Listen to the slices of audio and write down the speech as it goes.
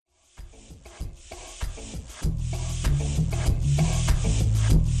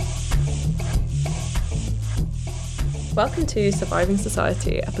Welcome to Surviving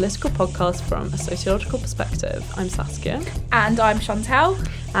Society, a political podcast from a sociological perspective. I'm Saskia. And I'm Chantal.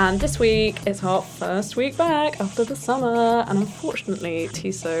 And this week is our first week back after the summer. And unfortunately,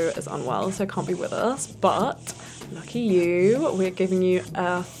 Tiso is unwell, so can't be with us. But lucky you, we're giving you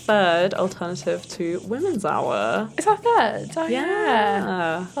a third alternative to Women's Hour. It's our third? Oh,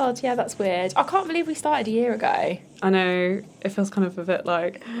 Yeah. God, yeah, that's weird. I can't believe we started a year ago. I know, it feels kind of a bit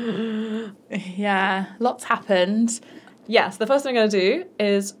like... Yeah, lots happened. Yes, the first thing I'm going to do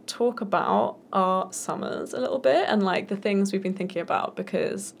is talk about our summers a little bit and like the things we've been thinking about,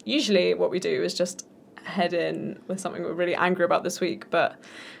 because usually what we do is just head in with something we're really angry about this week, but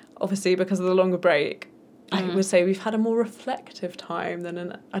obviously because of the longer break, I would say we've had a more reflective time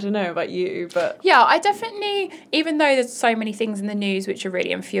than I don't know about you, but... Yeah, I definitely, even though there's so many things in the news which are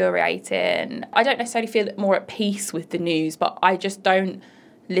really infuriating, I don't necessarily feel more at peace with the news, but I just don't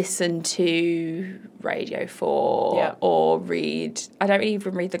listen to Radio 4 or read... I don't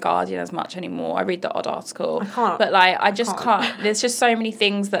even read The Guardian as much anymore. I read the odd article. I can't. But, like, I just can't. There's just so many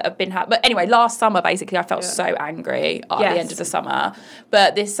things that have been happening. But anyway, last summer, basically, I felt so angry at the end of the summer.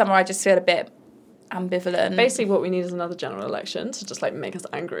 But this summer, I just feel a bit ambivalent. Basically, what we need is another general election to just, like, make us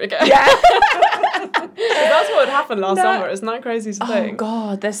angry again. Yeah. That's what happened last summer. Isn't that crazy to think? Oh,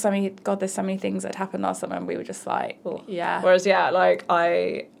 God, there's so many things that happened last summer and we were just like, yeah. Whereas, like,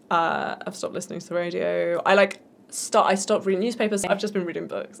 I have stopped listening to the radio. I stopped reading newspapers. I've just been reading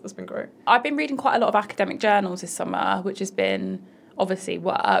books. It's been great. I've been reading quite a lot of academic journals this summer, which has been obviously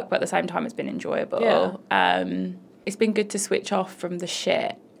work, but at the same time it's been enjoyable. Yeah. It's been good to switch off from the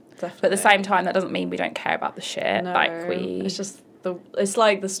shit. Definitely. But at the same time, that doesn't mean we don't care about the shit. No, it's just... It's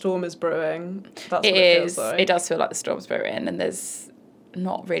like the storm is brewing. That's what it feels like. It does feel like the storm's brewing, and there's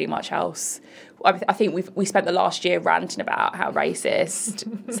not really much else. I think we spent the last year ranting about how racist,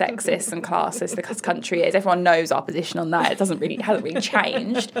 sexist and classist the country is. Everyone knows our position on that. It hasn't really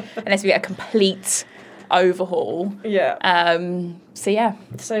changed unless we get a complete overhaul. Yeah. So yeah.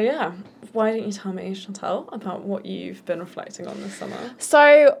 Why don't you tell me, Chantal, about what you've been reflecting on this summer?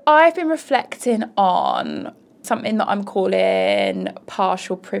 So I've been reflecting on something that I'm calling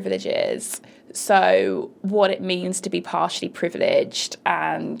partial privileges. So what it means to be partially privileged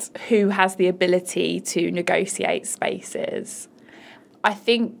and who has the ability to negotiate spaces. I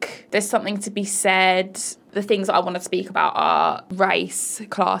think there's something to be said. The things that I want to speak about are race,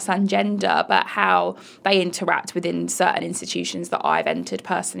 class and gender, but how they interact within certain institutions that I've entered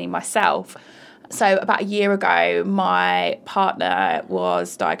personally myself. So about a year ago, my partner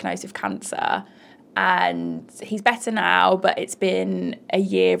was diagnosed with cancer. And he's better now, but it's been a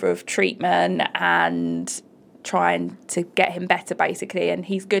year of treatment and trying to get him better, basically, and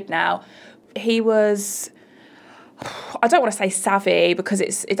he's good now. He was, I don't want to say savvy, because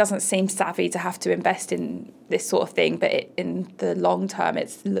it doesn't seem savvy to have to invest in this sort of thing, but in the long term,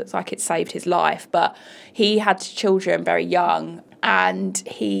 it looks like it saved his life. But he had children very young, and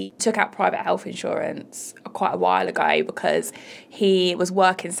he took out private health insurance quite a while ago because he was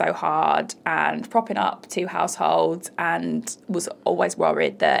working so hard and propping up 2 households and was always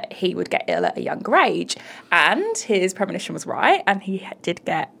worried that he would get ill at a younger age. And his premonition was right, and he did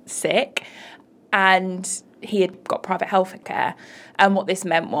get sick, and he had got private health care. And what this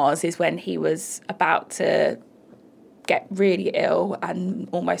meant is when he was about to get really ill and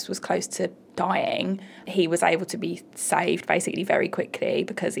almost was close to dying, he was able to be saved basically very quickly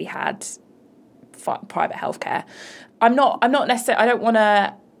because he had private healthcare. I'm not necessarily, I don't want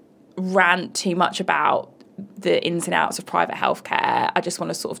to rant too much about the ins and outs of private healthcare. I just want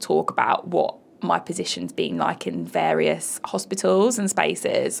to sort of talk about what my position's been like in various hospitals and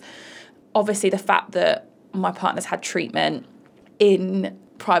spaces. Obviously, the fact that my partner's had treatment in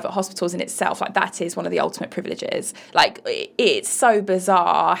private hospitals in itself, like, that is one of the ultimate privileges. Like, it's so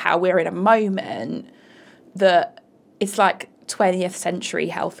bizarre how we're in a moment that it's like 20th century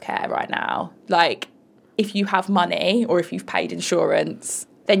healthcare right now. Like, if you have money or if you've paid insurance,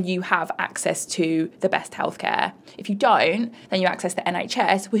 then you have access to the best healthcare. If you don't, then you access the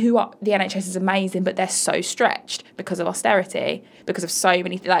NHS, the NHS is amazing, but they're so stretched because of austerity, because of so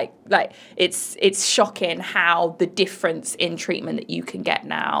many, like it's shocking how the difference in treatment that you can get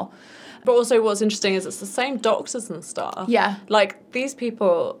now. But also what's interesting is it's the same doctors and stuff. Yeah. Like, these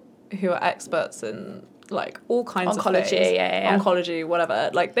people who are experts in, like, all kinds of things. Oncology, whatever.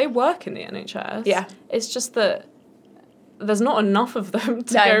 Like, they work in the NHS. Yeah. It's just that there's not enough of them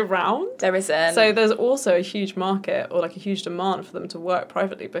to go round. There isn't. So there's also a huge market, or like a huge demand for them to work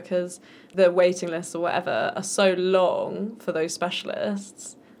privately, because the waiting lists or whatever are so long for those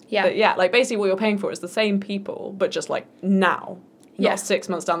specialists. Yeah. That, like, basically what you're paying for is the same people, but just like now. Not 6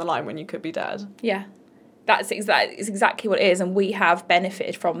 months down the line when you could be dead. Yeah. It's exactly what it is, and we have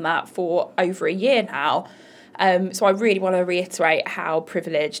benefited from that for over a year now. So I really want to reiterate how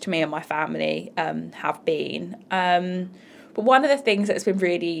privileged me and my family have been. But one of the things that's been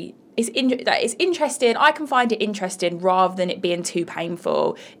really it's interesting, I can find it interesting rather than it being too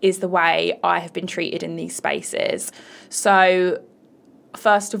painful, is the way I have been treated in these spaces. So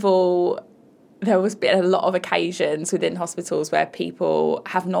first of all, there has been a lot of occasions within hospitals where people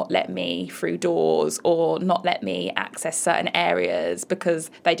have not let me through doors or not let me access certain areas because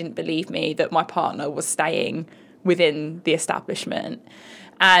they didn't believe me that my partner was staying within the establishment.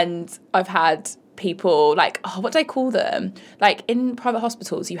 And I've had people what do they call them? Like in private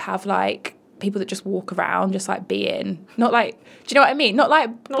hospitals, you have like people that just walk around just like being, not like, do you know what I mean? Not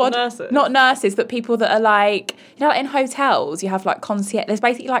nurses, but people that are like, like in hotels, you have like concierge, there's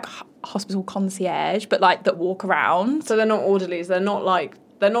basically like hospital concierge, but like that walk around. So they're not orderlies, they're not like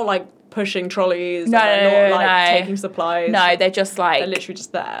pushing trolleys, no, they're not like taking supplies. No, they're just like, they're literally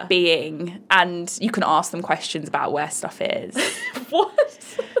just there. Being, and you can ask them questions about where stuff is. What?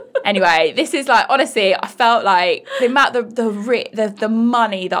 Anyway, this is like, honestly, I felt like the amount, the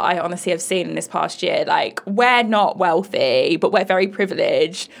money that I honestly have seen in this past year, like, we're not wealthy, but we're very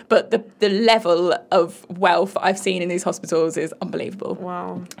privileged. But the level of wealth I've seen in these hospitals is unbelievable.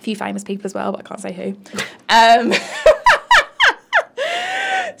 Wow. A few famous people as well, but I can't say who.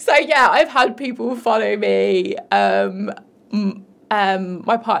 So yeah, I've had people follow me. My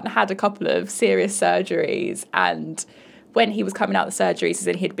partner had a couple of serious surgeries, and when he was coming out of the surgeries,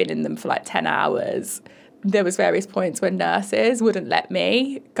 and he'd been in them for like 10 hours, there was various points when nurses wouldn't let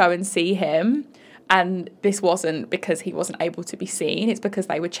me go and see him. And this wasn't because he wasn't able to be seen. It's because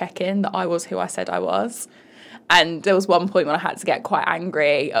they were checking that I was who I said I was. And there was one point when I had to get quite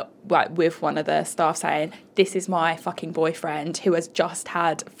angry with one of the staff saying, this is my fucking boyfriend who has just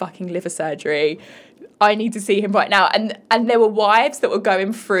had fucking liver surgery. I need to see him right now. And there were wives that were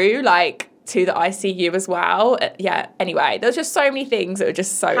going through like to the ICU as well. Yeah, anyway, there's just so many things that were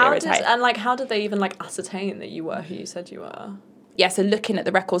just so irritating. How did they even like ascertain that you were who you said you were? Yeah, so looking at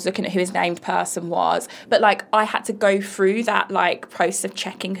the records, looking at who his named person was. But like I had to go through that like process of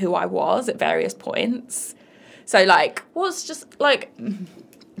checking who I was at various points. So like, what's just like,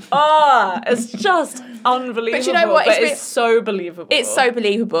 it's just unbelievable. But you know what? It's so believable. It's so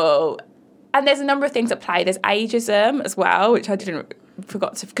believable. And there's a number of things at play. There's ageism as well, which I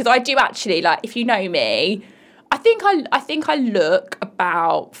forgot to, because I do actually, like, if you know me, I think I look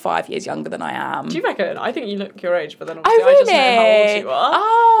about 5 years younger than I am. Do you reckon? I think you look your age, but then obviously I just know how old you are.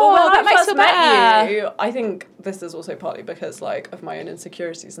 Oh, well, when that I makes first met you, I think this is also partly because like of my own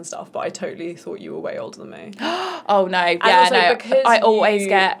insecurities and stuff, but I totally thought you were way older than me. Oh no, yeah, no. I always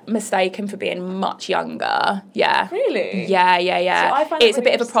get mistaken for being much younger. Yeah. Really? Yeah. So I find it's really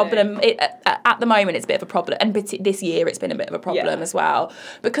a bit of a problem. At the moment, it's a bit of a problem, and this year it's been a bit of a problem as well,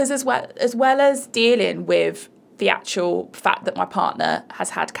 because as well as dealing with the actual fact that my partner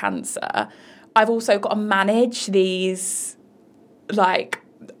has had cancer, I've also got to manage these like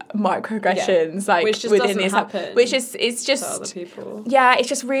microaggressions like which just within this happen, which is it's just to other people. Yeah, it's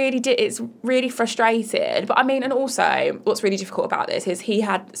just really frustrated. But I mean, and also what's really difficult about this is he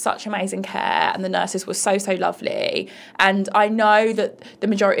had such amazing care and the nurses were so lovely, and I know that the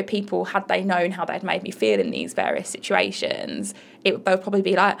majority of people, had they known how they'd made me feel in these various situations, they would probably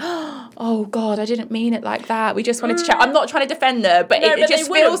be like, oh God, I didn't mean it like that. We just wanted to chat. I'm not trying to defend her, but it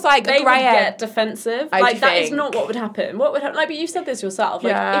just feels like they a grey area. Would get defensive. Like that is not what would happen. What would happen? Like, but you said this yourself.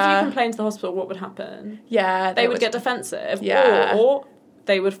 Like, if you complained to the hospital, what would happen? Yeah, they would get defensive. Yeah. Or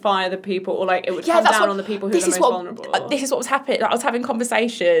they would fire the people, or like it would come down on the people who are the most vulnerable. This is what was happening. I was having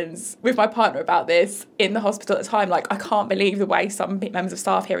conversations with my partner about this in the hospital at the time. Like, I can't believe the way some members of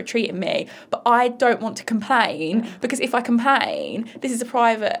staff here are treating me, but I don't want to complain, because if I complain, this is a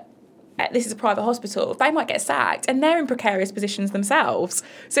private hospital. They might get sacked, and they're in precarious positions themselves.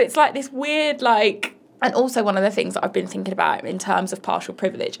 So it's like this weird, like. And also one of the things that I've been thinking about in terms of partial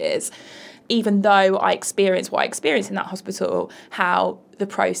privilege is, even though I experienced what I experienced in that hospital, how the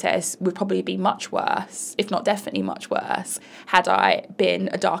process would probably be much worse, if not definitely much worse, had I been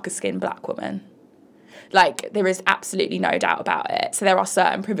a darker skinned black woman. Like, there is absolutely no doubt about it. So there are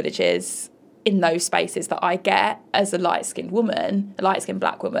certain privileges in those spaces that I get as a light-skinned woman, a light-skinned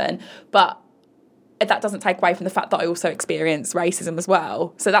black woman, but that doesn't take away from the fact that I also experience racism as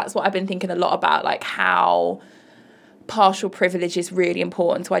well. So that's what I've been thinking a lot about, like how partial privilege is really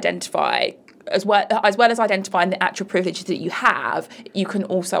important to identify. As well as identifying the actual privileges that you have, you can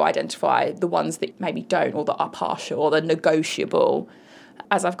also identify the ones that maybe don't, or that are partial, or they're negotiable.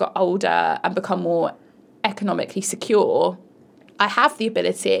 As I've got older and become more economically secure, I have the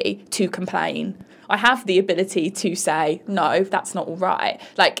ability to complain. I have the ability to say, no, that's not all right.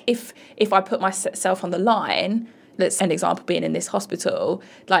 Like, if I put myself on the line, let's an example being in this hospital,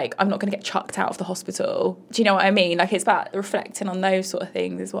 like, I'm not going to get chucked out of the hospital. Do you know what I mean? Like, it's about reflecting on those sort of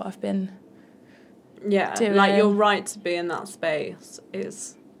things is what I've been doing. Like, your right to be in that space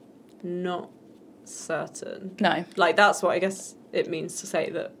is not certain. No. Like, that's what I guess it means to say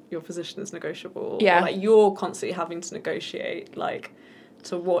that your position is negotiable. Yeah. Or, like, you're constantly having to negotiate, like,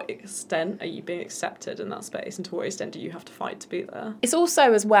 to what extent are you being accepted in that space, and to what extent do you have to fight to be there? It's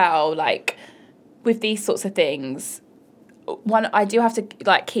also as well, like, with these sorts of things, one, I do have to,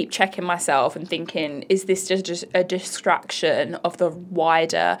 like, keep checking myself and thinking, is this just a distraction of the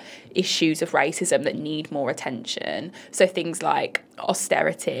wider issues of racism that need more attention? So things like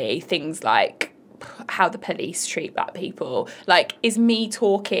austerity, things like how the police treat black people. Like, is me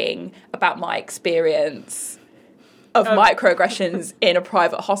talking about my experience of microaggressions in a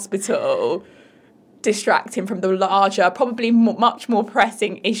private hospital distracting from the larger, probably much more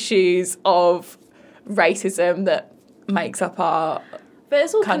pressing issues of racism that makes up our but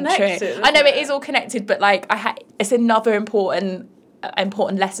it's all country? connected. I know it is all connected, but like it's another important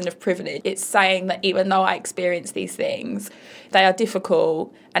lesson of privilege. It's saying that even though I experience these things, they are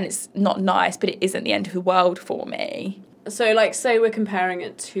difficult and it's not nice, but it isn't the end of the world for me. So, like, say we're comparing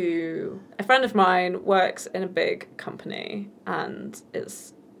it to a friend of mine works in a big company, and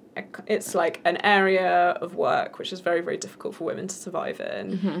it's like an area of work which is very, very difficult for women to survive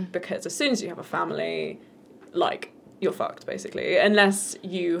in, because as soon as you have a family, like, you're fucked, basically, unless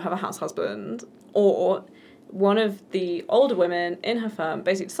you have a house husband, or one of the older women in her firm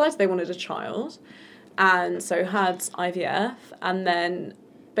basically decided they wanted a child, and so had IVF, and then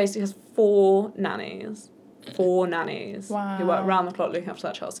basically has 4 nannies. 4 nannies Wow. who work round the clock looking after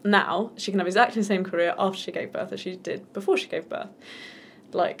that child. Now, she can have exactly the same career after she gave birth as she did before she gave birth.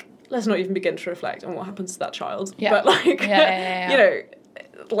 Like, let's not even begin to reflect on what happens to that child. Yeah. But, like, Yeah. you know,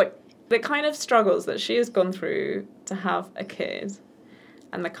 like, the kind of struggles that she has gone through to have a kid,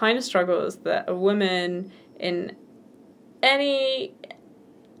 and the kind of struggles that a woman in any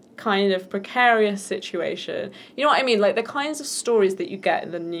kind of precarious situation, you know what I mean? Like, the kinds of stories that you get in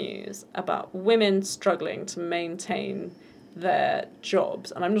the news about women struggling to maintain their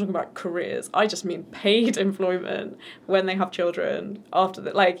jobs, and I'm not talking about careers, I just mean paid employment when they have children after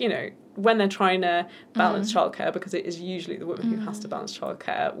that, like, you know, when they're trying to balance childcare, because it is usually the woman who has to balance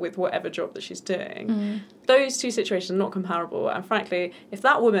childcare with whatever job that she's doing. Those two situations are not comparable, and frankly, if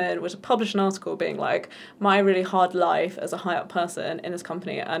that woman were to publish an article being like, my really hard life as a high-up person in this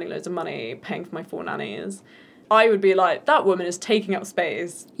company, earning loads of money, paying for my 4 nannies, I would be like, that woman is taking up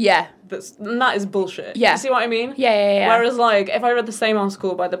space. Yeah. That is bullshit. Yeah. You see what I mean? Yeah. Whereas, like, if I read the same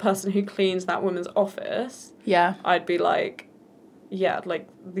article by the person who cleans that woman's office, Yeah. I'd be like, yeah, like,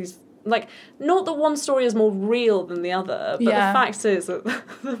 these... Like, not that one story is more real than the other, but the fact is that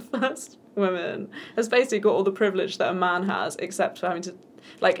the first woman has basically got all the privilege that a man has, except for having to,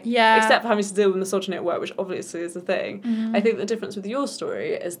 except for having to deal with misogyny at work, which obviously is the thing. I think the difference with your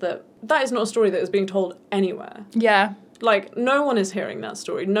story is that is not a story that is being told anywhere. Yeah. Like, no one is hearing that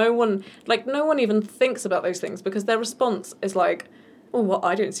story. No one even thinks about those things, because their response is like, oh, well,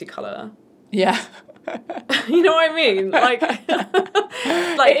 I don't see colour. Yeah. You know what I mean? Like,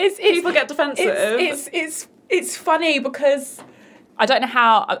 people get defensive. It's funny because I don't know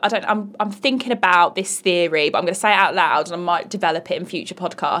how. I'm thinking about this theory, but I'm going to say it out loud, and I might develop it in future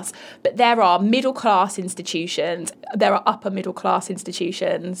podcasts. But there are middle class institutions. There are upper middle class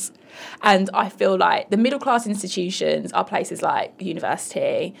institutions, and I feel like the middle class institutions are places like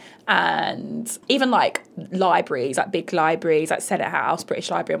university and even like libraries, like big libraries, like Senate House, British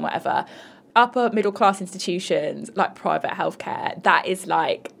Library, and whatever. Upper middle class institutions like private healthcare, that is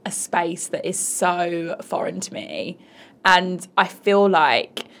like a space that is so foreign to me. And I feel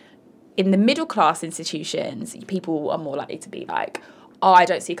like in the middle class institutions, people are more likely to be like, oh, I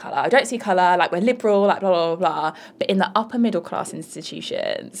don't see colour, like, we're liberal, like, blah, blah, blah, blah. But in the upper middle class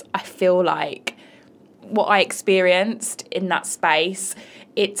institutions, I feel like what I experienced in that space,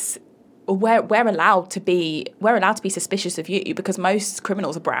 it's we're allowed to be suspicious of you because most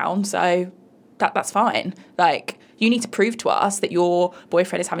criminals are brown, so that's fine. Like, you need to prove to us that your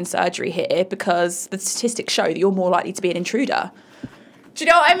boyfriend is having surgery here because the statistics show that you're more likely to be an intruder. Do you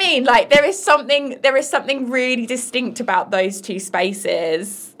know what I mean? Like, there is something really distinct about those two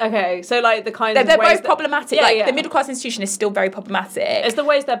spaces. Okay, so like the kind they're of ways both problematic. The middle class institution is still very problematic. It's the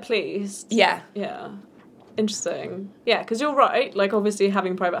ways they're policed. Yeah. Yeah. Interesting. Yeah, because you're right. Like, obviously,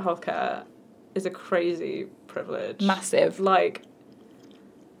 having private healthcare is a crazy privilege. Massive. Like,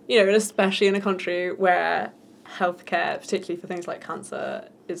 you know, and especially in a country where healthcare, particularly for things like cancer,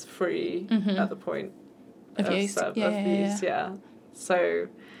 is free at the point of use. Yeah. So,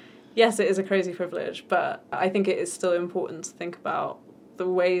 yes, it is a crazy privilege, but I think it is still important to think about the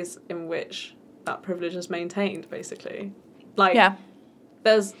ways in which that privilege is maintained, basically. Like,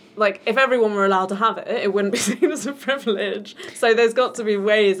 there's, like, if everyone were allowed to have it, it wouldn't be seen as a privilege. So there's got to be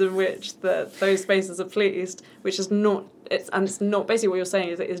ways in which those spaces are policed, which is not, it's not, basically what you're saying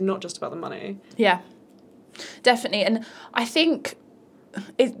is it is not just about the money. Yeah, definitely. And I think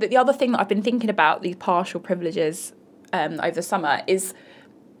the other thing that I've been thinking about, these partial privileges over the summer, is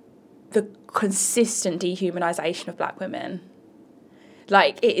the consistent dehumanisation of black women.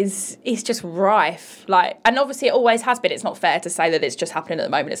 Like, it's just rife. Like, and obviously it always has been. It's not fair to say that it's just happening at the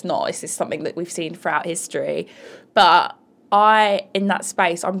moment. It's not. It's just something that we've seen throughout history. But in that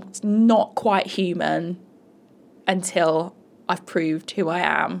space, I'm not quite human until I've proved who I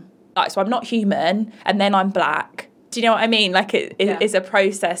am. Like, so I'm not human, and then I'm black. Do you know what I mean? Like, it's a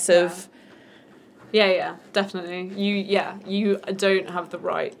process of... Yeah, definitely. You don't have the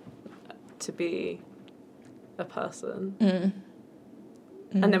right to be a person.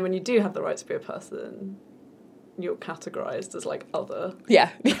 And then when you do have the right to be a person, you're categorised as, like, other. Yeah.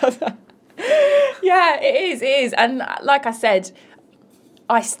 Yeah, it is. And like I said,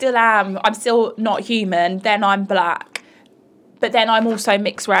 I'm still not human, then I'm black, but then I'm also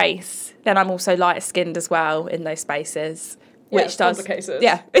mixed race, then I'm also lighter skinned as well in those spaces. Which complicated.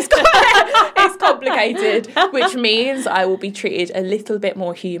 Yeah, it's complicated, which means I will be treated a little bit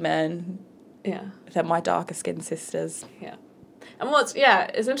more human than my darker skinned sisters. Yeah. And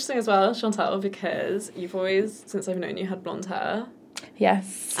it's interesting as well, Chantal, because you've always, since I've known you, had blonde hair.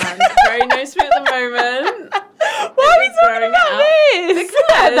 Yes. And very no sweet at the moment. Why are we talking about this?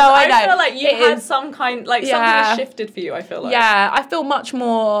 Because no, I know. I feel like you had some kind, like, something has shifted for you, I feel like. Yeah, I feel much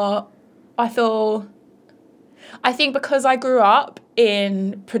more, I think because I grew up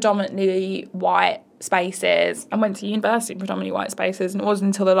in predominantly white spaces and went to university in predominantly white spaces, and it wasn't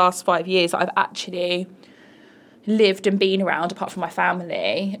until the last 5 years that I've actually lived and been around, apart from my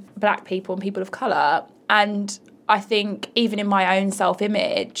family, black people and people of colour. And I think even in my own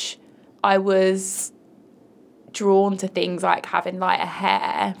self-image, I was drawn to things like having lighter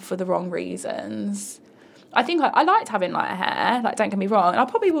hair for the wrong reasons. I think I liked having lighter hair, like, don't get me wrong, and I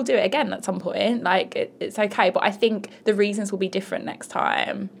probably will do it again at some point, like, it's okay, but I think the reasons will be different next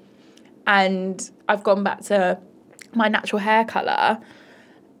time. And I've gone back to my natural hair colour,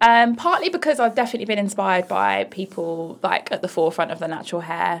 partly because I've definitely been inspired by people, like, at the forefront of the natural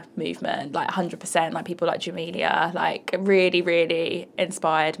hair movement, like 100%, like people like Jamelia, like, really, really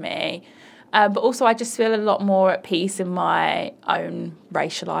inspired me. But also I just feel a lot more at peace in my own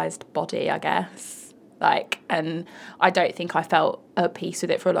racialised body, I guess. Like, and I don't think I felt at peace with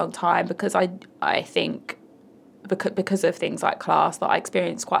it for a long time because I think because of things like class, that I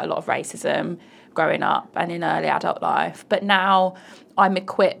experienced quite a lot of racism growing up and in early adult life. But now I'm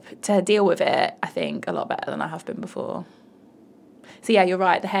equipped to deal with it, I think, a lot better than I have been before. So yeah, you're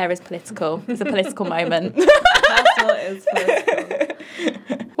right, the hair is political. It's a political moment. That's what it is political.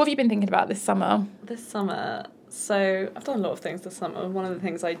 What have you been thinking about this summer? This summer, so I've done a lot of things this summer. One of the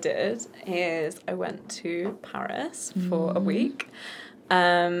things I did is I went to Paris for a week.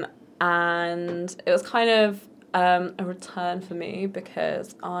 And it was kind of a return for me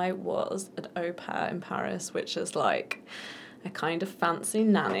because I was an au pair in Paris, which is like a kind of fancy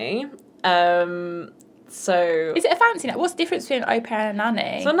nanny. So is it a fancy nanny? What's the difference between an au pair and a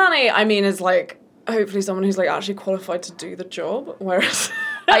nanny? So a nanny, I mean, is like hopefully someone who's like actually qualified to do the job, whereas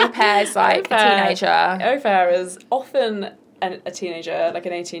au pair is like a teenager. Au pair is often a teenager, like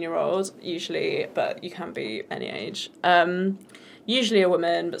an 18-year-old usually, but you can be any age. Usually a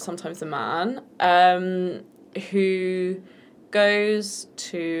woman, but sometimes a man, who goes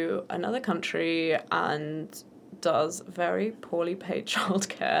to another country and does very poorly paid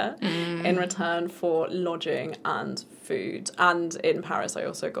childcare in return for lodging and food. And in Paris, I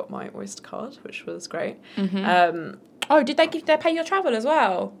also got my Oyster card, which was great. Did they pay your travel as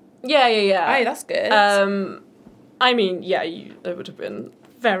well? Yeah. Oh, that's good. I mean, yeah, it would have been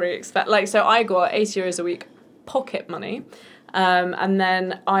very expensive. Like, so I got €80 a week pocket money. And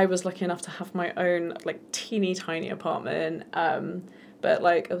then I was lucky enough to have my own, like, teeny tiny apartment. But,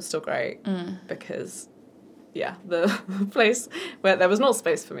 like, it was still great because, yeah, the place where there was not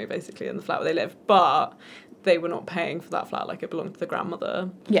space for me, basically, in the flat where they lived. But they were not paying for that flat, like, it belonged to the grandmother.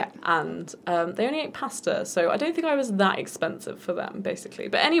 Yeah. And they only ate pasta, so I don't think I was that expensive for them, basically.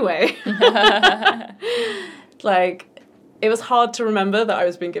 But anyway, like, it was hard to remember that I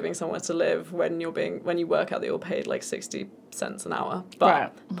was being given somewhere to live when you work out that you're paid like 60 cents an hour.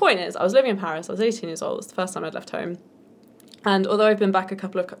 But the point is, I was living in Paris. I was 18 years old. It was the first time I'd left home. And although I've been back a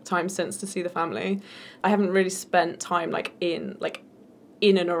couple of times since to see the family, I haven't really spent time like in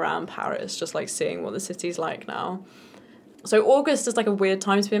and around Paris, just like seeing what the city's like now. So August is like a weird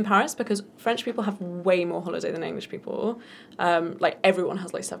time to be in Paris because French people have way more holiday than English people. Like everyone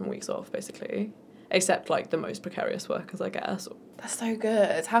has like 7 weeks off basically, except like the most precarious workers, I guess. That's so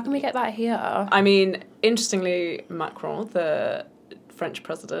good. How can we get that here? I mean, interestingly, Macron, the French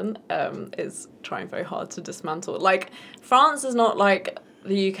president, is trying very hard to dismantle. Like, France is not like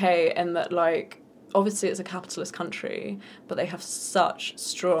the UK in that, like, obviously it's a capitalist country, but they have such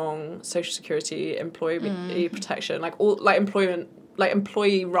strong social security, employee protection, like all like employment, like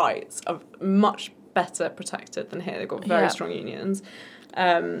employee rights are much better protected than here. They've got very strong unions.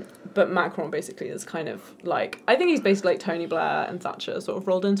 But Macron basically is kind of like, I think he's basically like Tony Blair and Thatcher sort of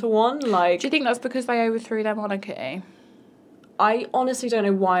rolled into one. Like, do you think that's because they overthrew their monarchy? I honestly don't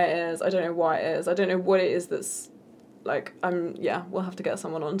know why it is. I don't know what it is that's like, we'll have to get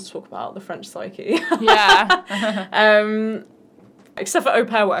someone on to talk about the French psyche. Yeah. Except for au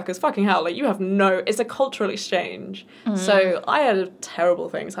pair workers, fucking hell, like it's a cultural exchange. So I had terrible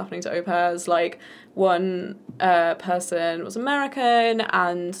things happening to au pairs. Like one person was American,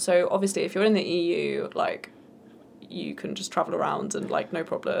 and so obviously if you're in the EU, like you can just travel around and like no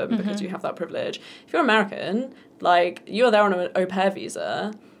problem because you have that privilege. If you're American, like you're there on an au pair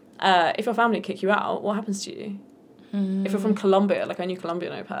visa. If your family kick you out, what happens to you? If you're from Colombia, like I knew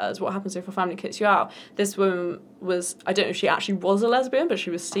Colombian au pairs, what happens if your family kicks you out? This woman was, I don't know if she actually was a lesbian, but she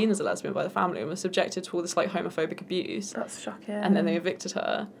was seen as a lesbian by the family and was subjected to all this like homophobic abuse. That's shocking. And then they evicted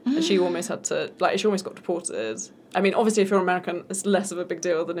her, and she almost got deported. I mean, obviously if you're American, it's less of a big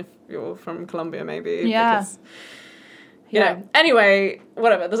deal than if you're from Colombia, maybe. Yeah. Because, you know. Anyway,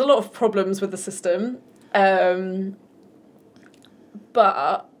 whatever. There's a lot of problems with the system.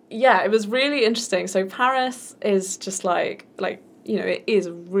 But yeah, it was really interesting. So Paris is just like you know, it is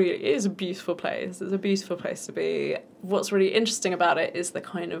a beautiful place. It's a beautiful place to be. What's really interesting about it is the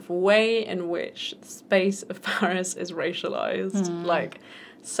kind of way in which the space of Paris is racialized. Like,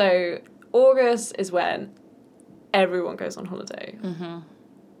 so August is when everyone goes on holiday.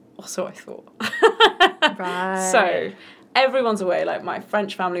 Or so I thought. Right. So everyone's away. Like my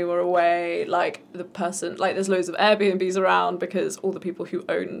French family were away. Like there's loads of Airbnbs around because all the people who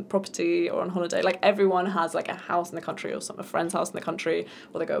own property or on holiday, like everyone has like a house in the country or a friend's house in the country,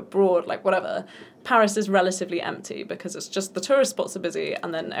 or they go abroad, like whatever. Paris is relatively empty because it's just the tourist spots are busy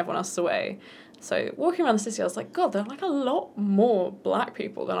and then everyone else is away. So walking around the city, I was like, God, there are like a lot more black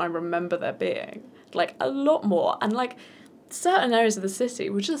people than I remember there being. Like a lot more. And like certain areas of the city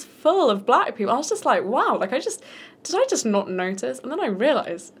were just full of black people. I was just like, wow, like did I just not notice? And then I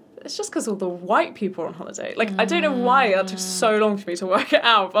realised it's just because all the white people are on holiday. Like, I don't know why that took so long for me to work it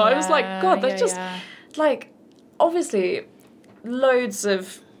out, but I was like, God, that's like, obviously, loads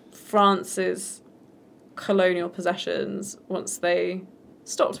of France's colonial possessions, once they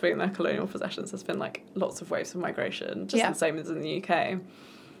stopped being their colonial possessions, there's been, like, lots of waves of migration, just the same as in the UK.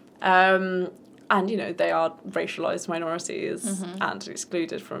 And, you know, they are racialised minorities and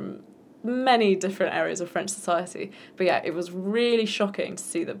excluded from many different areas of French society. But yeah, it was really shocking to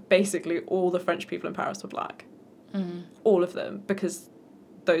see that basically all the French people in Paris were black. All of them, because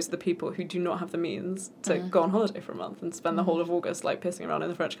those are the people who do not have the means to go on holiday for a month and spend the whole of August like pissing around in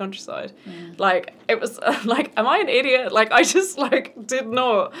the French countryside. Like, it was like, am I an idiot? Like, I just like did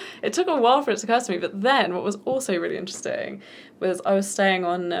not. It took a while for it to occur to me. But then what was also really interesting was I was staying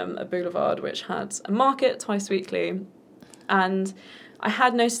on a boulevard which had a market twice weekly, and I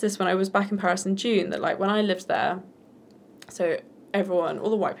had noticed this when I was back in Paris in June, that like when I lived there, so all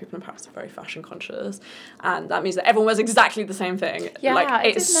the white people in Paris are very fashion conscious, and that means that everyone wears exactly the same thing. Yeah, like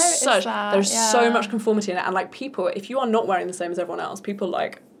there's so much conformity in it, and like people, if you are not wearing the same as everyone else, people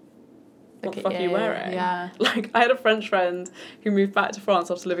like, what the fuck are you wearing? Yeah. Like, I had a French friend who moved back to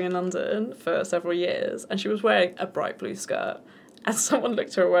France after living in London for several years, and she was wearing a bright blue skirt, and someone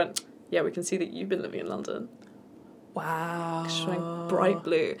looked at her and went, yeah, we can see that you've been living in London. Wow. She's wearing bright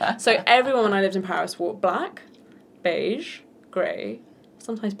blue. So everyone when I lived in Paris wore black, beige, grey,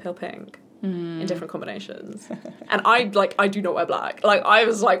 sometimes pale pink, in different combinations. And I do not wear black. Like, I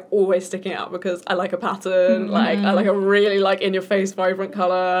was like always sticking out because I like a pattern, like I like a really like in your face vibrant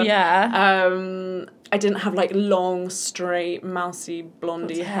colour. Yeah. I didn't have like long, straight, mousy,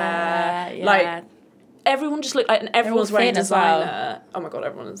 blondie hair. Yeah. Like, everyone just looked like, and everyone's wearing designer. Well. Oh my God,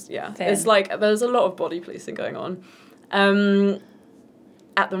 everyone is, yeah. Thin. It's like, there's a lot of body policing going on.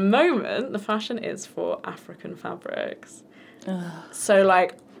 At the moment, the fashion is for African fabrics. So,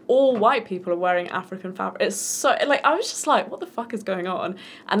 like, all white people are wearing African fabric. It's so, like, I was just like, what the fuck is going on?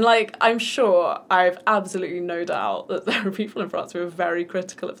 And, like, I'm sure, I've absolutely no doubt that there are people in France who are very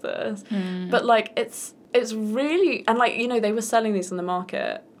critical of this. But, like, it's really, and, like, you know, they were selling these on the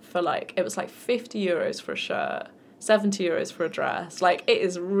market for, like, it was like €50 for a shirt, €70 for a dress. Like, it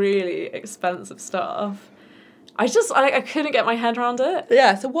is really expensive stuff. I couldn't get my head around it.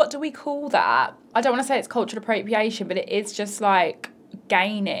 Yeah, so what do we call that? I don't want to say it's cultural appropriation, but it is just like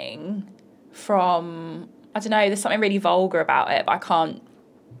gaining from, I don't know, there's something really vulgar about it, but I don't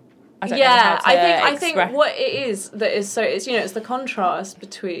know how to I think what it is that is so, it's, you know, it's the contrast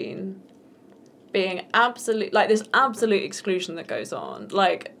between being absolute, like, this absolute exclusion that goes on.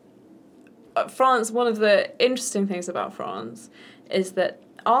 Like, France, one of the interesting things about France is that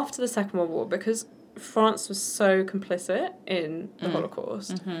after the Second World War, because France was so complicit in the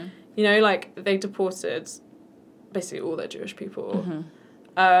Holocaust, you know, like, they deported basically all their Jewish people,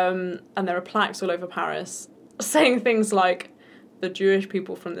 and there are plaques all over Paris saying things like, the Jewish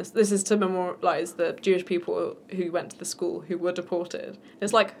people from this is to memorialise the Jewish people who went to the school who were deported.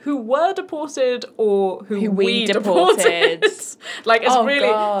 It's like, who were deported or who we deported. Like, it's really,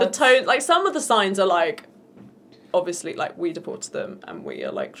 God. The tone, like, some of the signs are like, obviously, like, we deported them and we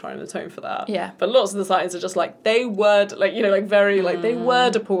are, like, trying to atone for that. Yeah. But lots of the signs are just like, they were, like, you know, like, very, like, they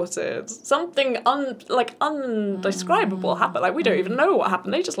were deported. Something undescribable happened. Like, we don't even know what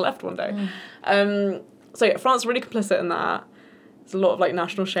happened. They just left one day. So yeah, France is really complicit in that. There's a lot of, like,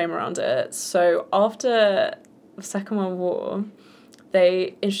 national shame around it. So after the Second World War,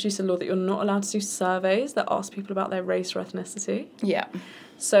 they introduced a law that you're not allowed to do surveys that ask people about their race or ethnicity. Yeah.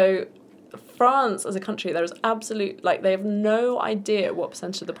 So France as a country, there is absolute, like, they have no idea what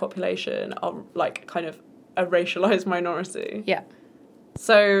percentage of the population are, like, kind of a racialised minority. Yeah.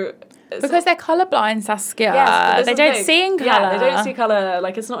 So because they're colourblind, Saskia. Yes, they don't see in colour. Yeah, they don't see colour.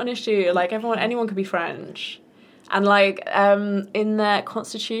 Like, it's not an issue. Like, anyone could be French. And, like, in their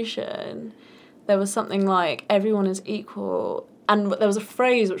constitution, there was something like, everyone is equal. And there was a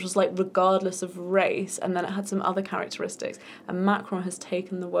phrase which was, like, regardless of race, and then it had some other characteristics. And Macron has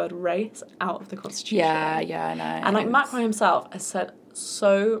taken the word race out of the constitution. Yeah, I know. And, like, Macron himself has said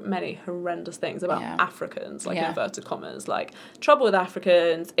so many horrendous things about Africans, like, in inverted commas. Like, trouble with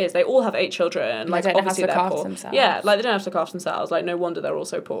Africans is they all have 8 children. Like, they don't obviously have to they're look poor. after themselves. Yeah, like, they don't have to look after themselves. Like, no wonder they're all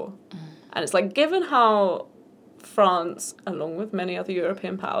so poor. And it's like, given how France, along with many other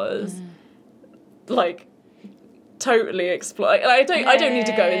European powers, like, totally exploit. I don't need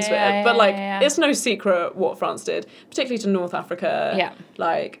to go into it, but, like, it's no secret what France did, particularly to North Africa. Yeah.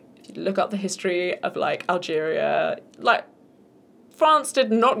 Like, if you look up the history of, like, Algeria, like, France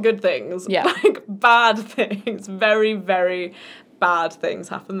did not good things. Yeah. Like, bad things. Very, very bad things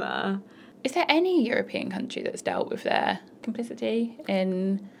happen there. Is there any European country that's dealt with their complicity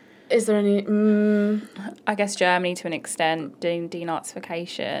in... Is there any... I guess Germany to an extent, doing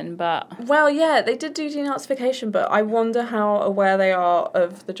denazification, but... Well, yeah, they did do denazification, but I wonder how aware they are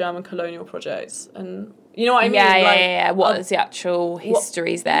of the German colonial projects. And you know what I mean? Yeah. What is the actual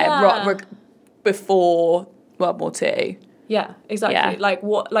histories there? Yeah. Before World War II. Yeah, exactly. Yeah. Like,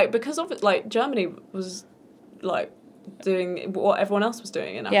 what... Like, because of it, like, Germany was, like, doing what everyone else was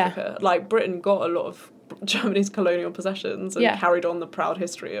doing in Africa. Yeah. Like, Britain got a lot of Germany's colonial possessions and carried on the proud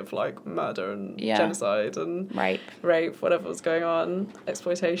history of, like, murder and genocide and rape, whatever was going on,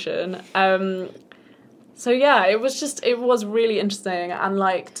 exploitation. So yeah, it was really interesting, and,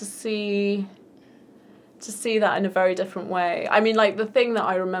 like, to see that in a very different way. I mean, like, the thing that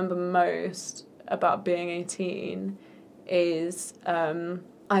I remember most about being 18 is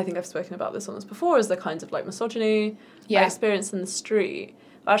I think I've spoken about this on this before, is the kinds of, like, misogyny I experienced in the street.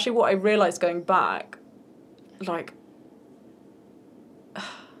 But actually, what I realised going back, like,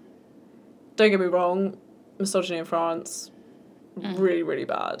 don't get me wrong, misogyny in France, really, really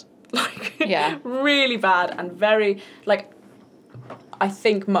bad. Like, really bad, and very, like, I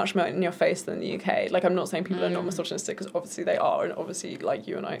think much more in your face than the UK. Like, I'm not saying people are not misogynistic, because obviously they are, and obviously, like,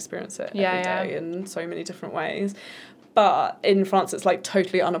 you and I experience it every day in so many different ways. But in France, it's, like,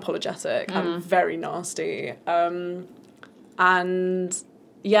 totally unapologetic and very nasty. And,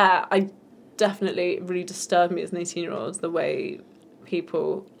 yeah, definitely really disturbed me as an 18-year-old, the way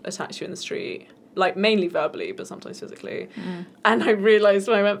people attacked you in the street, like, mainly verbally, but sometimes physically. And I realised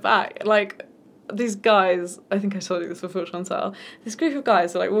when I went back, like, these guys, I think I told you this before, Chantal, this group of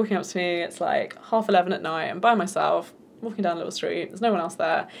guys are, like, walking up to me, it's, like, 11:30 at night, I'm by myself, walking down a little street, there's no one else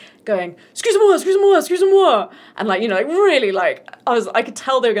there, going, excuse-moi, and, like, you know, like, really, like, I could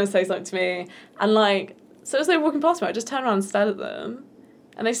tell they were going to say something to me, and, like, so as they were walking past me, I just turned around and stared at them,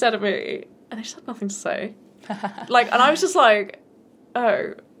 and they stared at me, and they just had nothing to say. Like, and I was just like,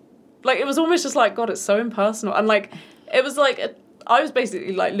 oh. Like, it was almost just like, God, it's so impersonal. And, like, it was like, I was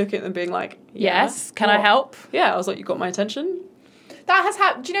basically, like, looking at them being like, yes, can I help? Yeah, I was like, you got my attention? That has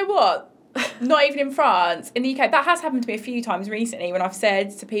happened. Do you know what? Not even in France, in the UK, that has happened to me a few times recently when I've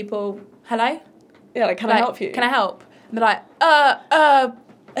said to people, hello? Yeah, like, can I help you? Can I help? And they're like,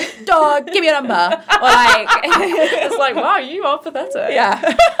 dog, give me a number. Or like, it's like, wow, you are pathetic.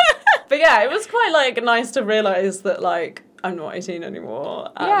 Yeah. But yeah, it was quite, like, nice to realise that, like, I'm not 18 anymore.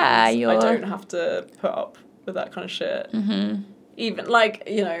 And I don't have to put up with that kind of shit. Mm-hmm. Even, like,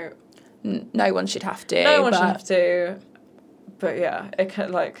 you know... No one should have to. No one should have to. But yeah,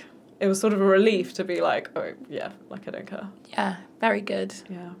 it was sort of a relief to be like, oh, yeah, like, I don't care. Yeah, very good.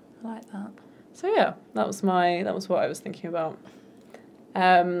 Yeah. I like that. So yeah, that was what I was thinking about.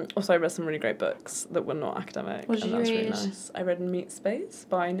 Also, I read some really great books that were not academic. What did you read? Really nice. I read Meat Space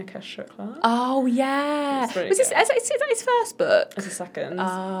by Nikesh Shukla. Oh, yeah. Really is that his first book? It's a second.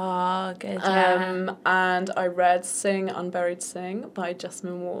 Oh, good, yeah. And I read Sing Unburied Sing by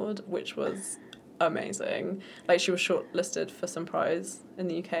Jessamine Ward, which was amazing. Like, she was shortlisted for some prize in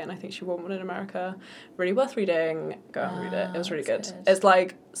the UK, and I think she won one in America. Really worth reading. Go and read it. It was really good. It's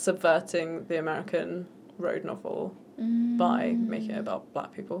like subverting the American road novel by making it about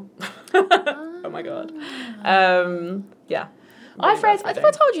black people. Oh my God. Yeah. Really I think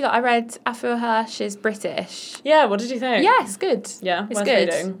I told you that I read Afua Hirsch's British. Yeah, what did you think? Yeah, it's good. Yeah, it's worth good.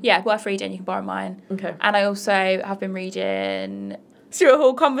 reading. Yeah, worth reading. You can borrow mine. Okay. And I also have been reading Stuart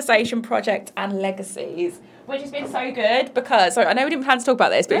Hall Conversation Project and Legacies, which has been so good because, sorry, I know we didn't plan to talk about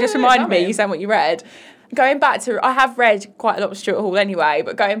this, but it just reminded me, you saying what you read. Going back to, I have read quite a lot of Stuart Hall anyway,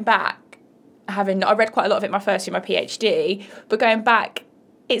 but going back, I read quite a lot of it my first year, my PhD, but going back,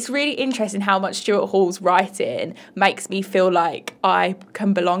 it's really interesting how much Stuart Hall's writing makes me feel like I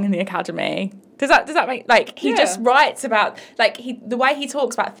can belong in the academy. Does that make, like, he just writes about, like, the way he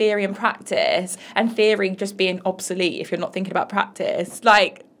talks about theory and practice, and theory just being obsolete if you're not thinking about practice.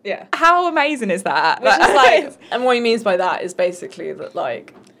 Like, yeah, how amazing is that? Which is like, and what he means by that is basically that,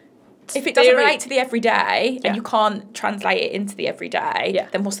 like, if it doesn't relate to the everyday and you can't translate it into the everyday,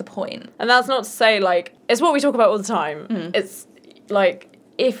 then what's the point? And that's not to say, like, it's what we talk about all the time. It's like,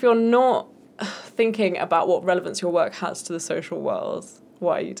 if you're not thinking about what relevance your work has to the social world,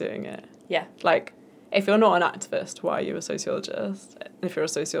 why are you doing it? Yeah. Like, if you're not an activist, why are you a sociologist? And if you're a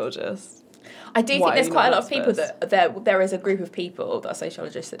sociologist, I do think there's quite a lot of people that there is a group of people that are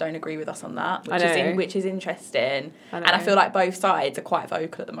sociologists that don't agree with us on that, which is interesting. And I feel like both sides are quite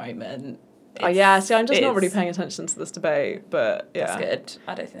vocal at the moment. I'm just not really paying attention to this debate, but yeah. That's good.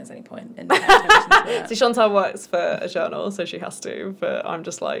 I don't think there's any point in paying attention to it. See, Chantal works for a journal, so she has to, but I'm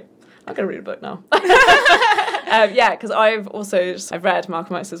just like, I'm going to read a book now. Because I've read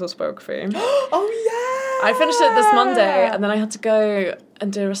Malcolm X's autobiography. Oh, yeah! I finished it this Monday, and then I had to go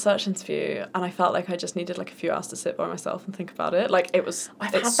and do a research interview, and I felt like I just needed like a few hours to sit by myself and think about it. Like, it's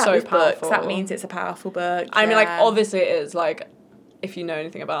so with powerful. Books. That means it's a powerful book. I mean, like, obviously it is, like, if you know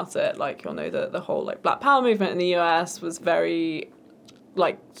anything about it, like, you'll know that the whole, like, Black Power movement in the US was very,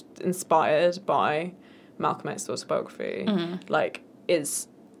 like, inspired by Malcolm X's autobiography. Like, is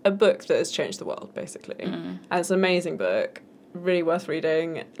a book that has changed the world, basically. And it's an amazing book, really worth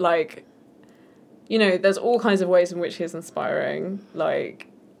reading. Like, you know, there's all kinds of ways in which he's inspiring, like,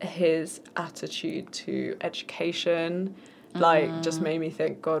 his attitude to education, like, just made me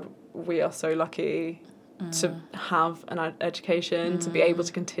think, God, we are so lucky to have an education, to be able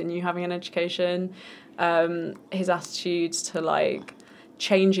to continue having an education. His attitude to, like,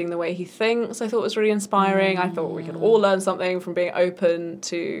 changing the way he thinks, I thought was really inspiring. I thought we could all learn something from being open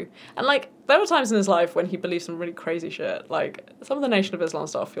to... And, like, there were times in his life when he believed some really crazy shit. Like, some of the Nation of Islam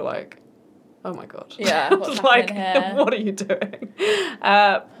stuff, you're like, oh my God. Yeah, what's like, happening here? What are you doing?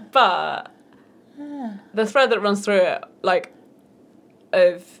 But the thread that runs through it, like,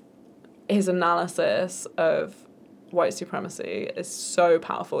 of his analysis of white supremacy is so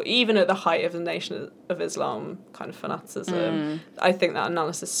powerful. Even at the height of the Nation of Islam kind of fanaticism, I think that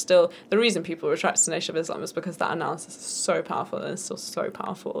analysis still... The reason people are attracted to the Nation of Islam is because that analysis is so powerful, and it's still so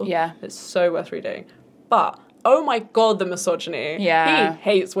powerful. Yeah. It's so worth reading. But, oh my God, the misogyny. Yeah. He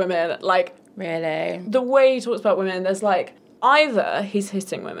hates women. Like... Really? The way he talks about women, there's, like... Either he's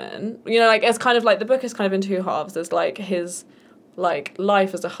hitting women, you know, like, it's kind of like... The book is kind of in two halves. There's, like, his... like,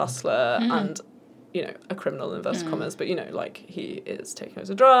 life as a hustler and, you know, a criminal in inverted commas, but, you know, like, he is taking loads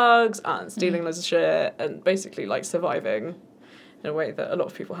of drugs and stealing loads of shit and basically, like, surviving in a way that a lot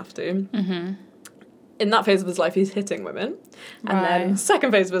of people have to. in that phase of his life, he's hitting women. And then Right.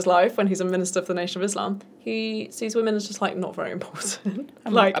 second phase of his life, when he's a minister for the Nation of Islam, he sees women as just, like, not very important.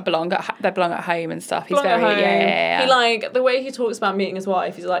 Like, they belong at home and stuff. He's belong at very, home. yeah. He, like, the way he talks about meeting his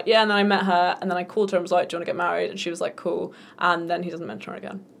wife, he's like, yeah, and then I met her, and then I called her and was like, do you want to get married? And she was like, cool. And then he doesn't mention her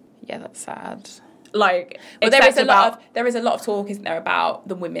again. Yeah, that's sad. Like, But there is except a lot of talk, isn't there, about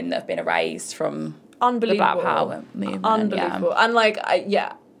the women that have been erased from the unbelievable. Black Power movement. Unbelievable. Yeah. And, like,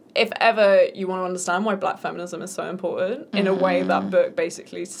 if ever you want to understand why black feminism is so important, in a way that book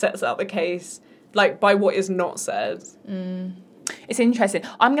basically sets out the case, like, by what is not said. It's interesting.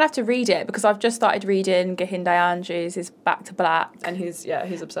 I'm going to have to read it because I've just started reading Gahinde Andrews' Back to Black. And he's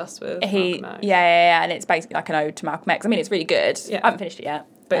obsessed with Malcolm X. Yeah, and it's basically like an ode to Malcolm X. I mean, it's really good. Yeah. I haven't finished it yet.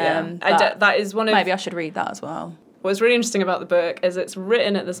 But that is one of... Maybe I should read that as well. What's really interesting about the book is it's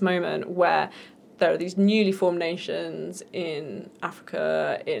written at this moment where there are these newly formed nations in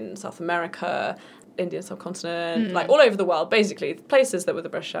Africa, in South America, Indian subcontinent, like all over the world, basically places that were the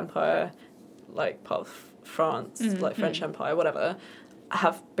British Empire, like part of France, like French Empire, whatever,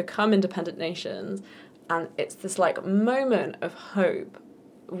 have become independent nations. And it's this, like, moment of hope,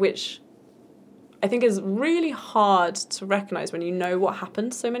 which I think is really hard to recognise when you know what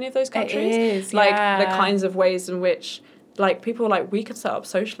happened to so many of those countries. It is, like, yeah. the kinds of ways in which, like, people were like, we could set up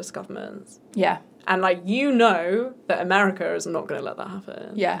socialist governments. Yeah. And, like, you know that America is not going to let that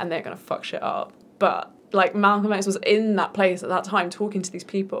happen. Yeah. And they're going to fuck shit up. But, like, Malcolm X was in that place at that time talking to these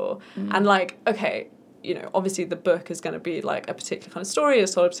people. And, like, okay, you know, obviously the book is going to be, like, a particular kind of story.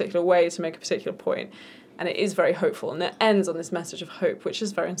 It's told a particular way to make a particular point. And it is very hopeful. And it ends on this message of hope, which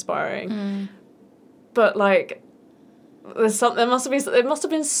is very inspiring. But, like, it must have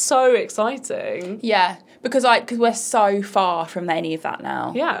been so exciting. Yeah, because we're so far from any of that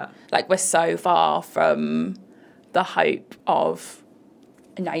now. Yeah. Like, we're so far from the hope of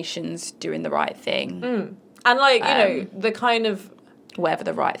nations doing the right thing. And, like, you know, the kind of... Whatever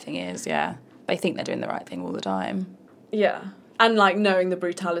the right thing is, yeah. They think they're doing the right thing all the time. Yeah. And, like, knowing the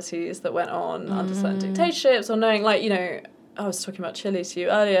brutalities that went on under certain dictatorships, or knowing, like, you know, I was talking about Chile to you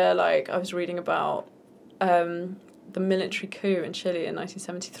earlier, like, I was reading about the military coup in Chile in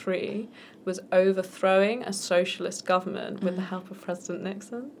 1973 was overthrowing a socialist government with the help of President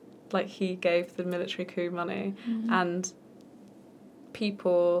Nixon. Like, he gave the military coup money, and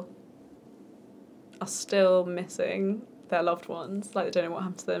people are still missing their loved ones. Like, they don't know what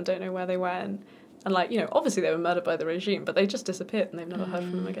happened to them, don't know where they went. And, like, you know, obviously they were murdered by the regime, but they just disappeared and they've never heard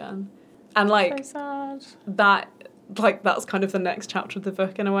from them again. And, like, So sad. that's kind of the next chapter of the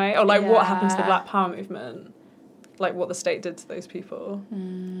book in a way. Or, like, what happened to the Black Power movement. Like, what the state did to those people.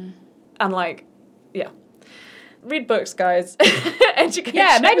 And, like, yeah. Read books, guys.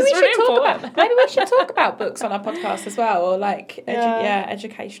 Education maybe is we really should talk important. about books on our podcast as well, or like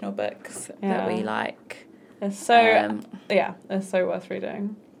educational books that we like. It's so it's so worth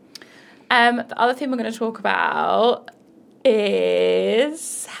reading. The other thing we're going to talk about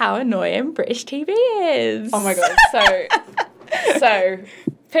is how annoying British TV is. Oh my god! So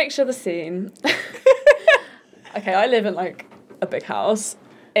picture the scene. Okay, I live in, like, a big house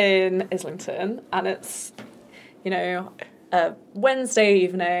in Islington, and it's, you know, a Wednesday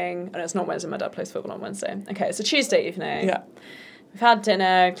evening, and it's not Wednesday, my dad plays football on Wednesday. Okay, it's a Tuesday evening. Yeah. We've had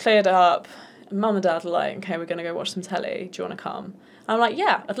dinner, cleared up, and Mum and Dad are like, okay, we're going to go watch some telly. Do you want to come? And I'm like,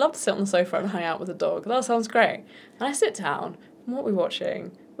 yeah, I'd love to sit on the sofa and hang out with the dog. That sounds great. And I sit down, and what are we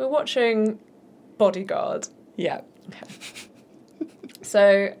watching? We're watching Bodyguard. Yeah. Okay.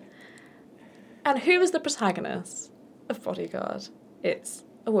 So, and who was the protagonist of Bodyguard? It's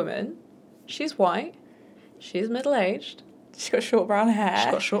a woman. She's white. She's middle-aged. She's got short brown hair.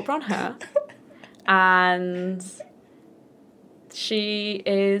 She's got short brown hair. And she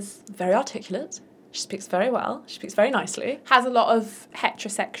is very articulate. She speaks very well. She speaks very nicely. Has a lot of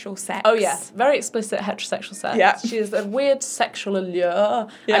heterosexual sex. Oh, yes. Very explicit heterosexual sex. Yeah. She has a weird sexual allure.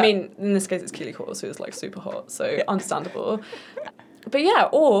 Yeah. I mean, in this case, it's Keely Hawes, who is, like, super hot, so understandable. But, yeah,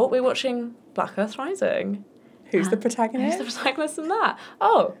 or we're watching Black Earth Rising. Who's the protagonist? Who's the protagonist in that?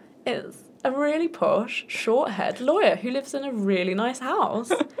 Oh, it's a really posh, short-haired lawyer who lives in a really nice house.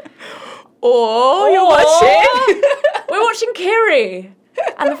 You're watching. We're watching Kiri.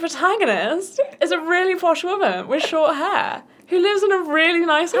 And the protagonist is a really posh woman with short hair who lives in a really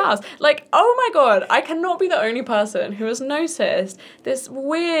nice house. Like, oh my god, I cannot be the only person who has noticed this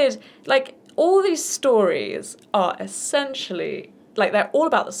weird, like, all these stories are essentially, like, they're all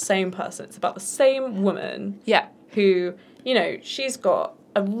about the same person. It's about the same woman. Yeah. Who, you know, she's got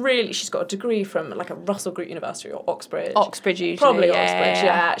a degree from, like, a Russell Group University or Oxbridge. Oxbridge usually. Probably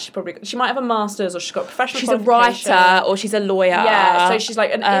yeah. Oxbridge, she might have a master's, or she's got professional She's a qualification. writer, or she's a lawyer. Yeah, so she's,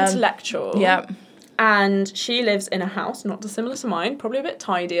 like, an intellectual. Yeah. And she lives in a house not dissimilar to mine, probably a bit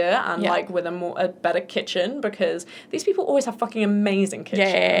tidier and like with a better kitchen, because these people always have fucking amazing kitchens.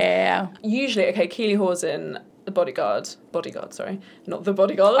 Yeah. Usually, okay, Keely Hawes in The Bodyguard, sorry, not The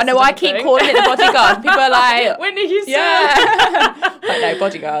Bodyguard. I know, I keep calling it The Bodyguard. People are like, Whitney Houston. Yeah. But no,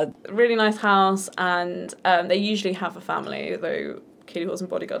 Bodyguard. Really nice house, and they usually have a family, though Keely Hawes in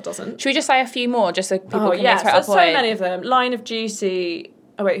Bodyguard doesn't. Should we just say a few more, just so people can yeah, get straight up so many of them. Line of Duty.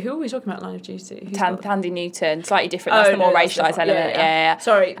 Oh wait, who are we talking about? Line of Duty. Tandy Newton, slightly different. That's the more racialised element. Yeah.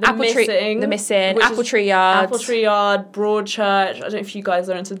 Sorry, The Missing, Apple Tree Yard. Apple Tree Yard, Broadchurch. I don't know if you guys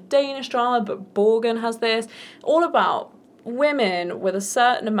are into Danish drama, but Borgen has this. All about women with a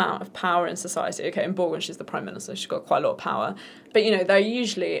certain amount of power in society. Okay, in Borgen, she's the Prime Minister. She's got quite a lot of power. But, they're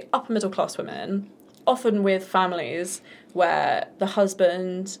usually upper middle class women, often with families where the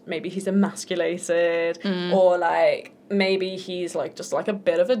husband, maybe he's emasculated, or maybe he's just a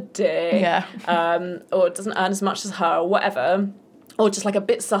bit of a dick, or doesn't earn as much as her, or whatever, or just a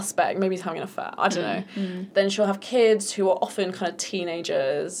bit suspect, maybe he's having an affair, I don't know. Then she'll have kids who are often kind of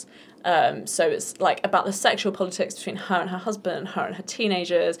teenagers, so it's about the sexual politics between her and her husband, her and her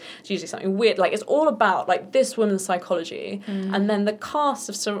teenagers. It's usually something weird, it's all about this woman's psychology, and then the cast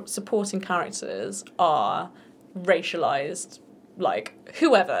of supporting characters are racialized,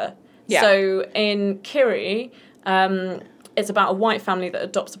 whoever. So in Kiri, it's about a white family that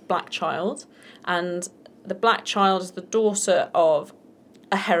adopts a black child, and the black child is the daughter of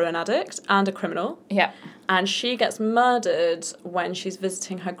a heroin addict and a criminal. Yeah. And she gets murdered when she's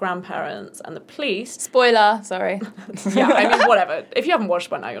visiting her grandparents, and the police... Spoiler, sorry. Yeah, I mean, whatever. If you haven't watched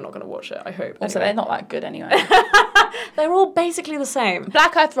by now, you're not going to watch it, I hope. Also, they're not that good anyway. They're all basically the same.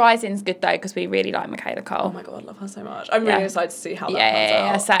 Black Earth Rising's good, though, because we really like Michaela Cole. Oh my God, I love her so much. I'm really excited to see how that pans out.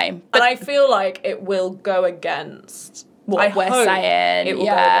 Yeah, same. But I feel like it will go against... what we're saying. It will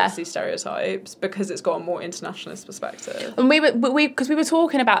go against these stereotypes because it's got a more internationalist perspective. And we were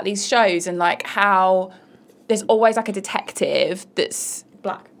talking about these shows and how there's always a detective that's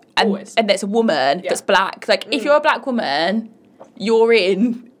black, always, and that's a woman that's black. If you're a black woman, you're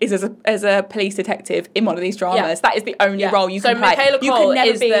in as a police detective in one of these dramas. Yeah. That is the only role you can play. So Michaela Cole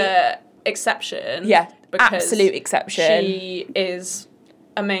is the exception. Yeah, absolute exception. She is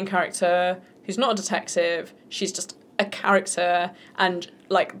a main character who's not a detective. She's just a character, and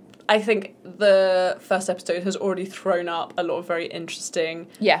I think the first episode has already thrown up a lot of very interesting,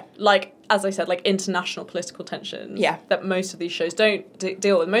 as I said, international political tensions that most of these shows don't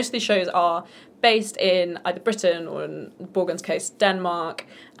deal with. Most of these shows are based in either Britain or, in Borgen's case, Denmark,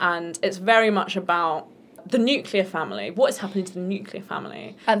 and it's very much about the nuclear family, what is happening to the nuclear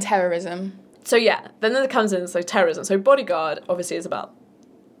family. And terrorism. So then there comes in, terrorism. So Bodyguard, obviously, is about,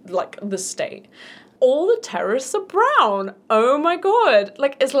 the state. All the terrorists are brown. Oh my God.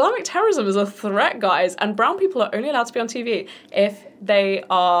 Islamic terrorism is a threat, guys. And brown people are only allowed to be on TV if they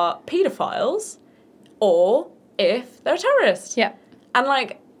are paedophiles or if they're terrorists. Yeah. And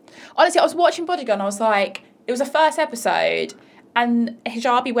honestly, I was watching Bodyguard and I was it was the first episode and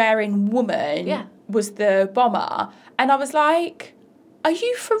hijabi wearing woman was the bomber. And I was like, are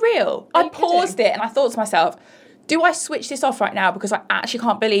you for real? I paused it and I thought to myself, do I switch this off right now because I actually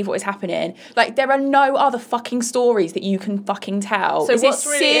can't believe what is happening? There are no other fucking stories that you can fucking tell. So is what's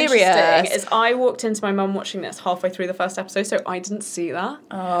really serious? Interesting is I walked into my mum watching this halfway through the first episode, so I didn't see that.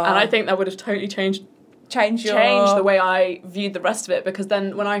 Oh. And I think that would have totally changed the way I viewed the rest of it, because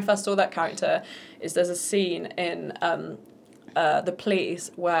then when I first saw that character, there's a scene in The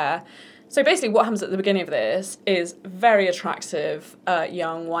Police where... So basically what happens at the beginning of this is very attractive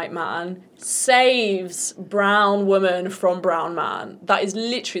young white man saves brown woman from brown man. That is the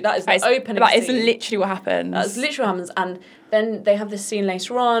opening That scene. is literally what happens. That's literally what happens. And then they have this scene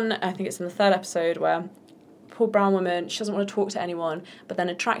later on, I think it's in the third episode, where poor brown woman, she doesn't want to talk to anyone, but then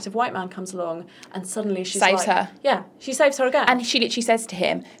an attractive white man comes along and suddenly she saves her. Yeah, she saves her again. And she literally says to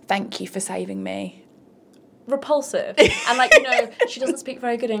him, thank you for saving me. Repulsive. And she doesn't speak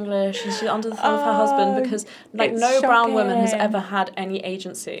very good English and she's under the thumb of her husband because no brown woman has ever had any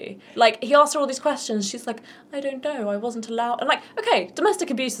agency. He asked her all these questions, she's like, I don't know, I wasn't allowed. And okay, domestic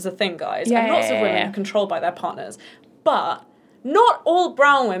abuse is a thing, guys, and lots of women are controlled by their partners, but not all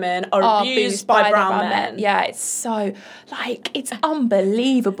brown women are abused by brown men. Yeah, it's so, it's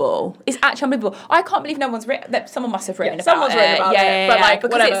unbelievable. It's actually unbelievable. I can't believe no one's written, that someone must have written about it. Someone's written about it. But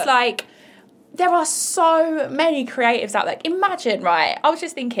because whatever. It's there are so many creatives out there. Imagine, right? I was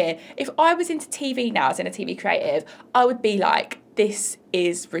just thinking, if I was into TV now, as in a TV creative, I would be this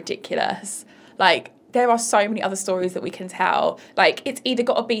is ridiculous. There are so many other stories that we can tell. It's either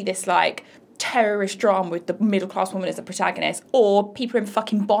got to be this terrorist drama with the middle class woman as the protagonist, or people in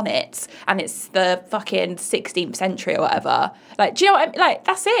fucking bonnets and it's the fucking 16th century or whatever. Like, do you know what I mean? Like,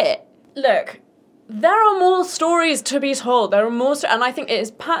 that's it. Look, there are more stories to be told. There are more, and I think it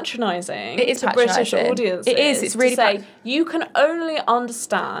is patronising to British audiences. It is. It's really to say you can only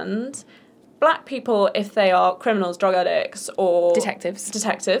understand black people if they are criminals, drug addicts, or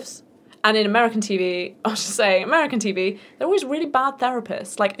detectives. And in American TV, I was just saying, American TV, they're always really bad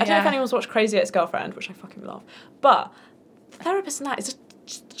therapists. Like, I don't know if anyone's watched Crazy Ex-Girlfriend, which I fucking love, but the therapist in that is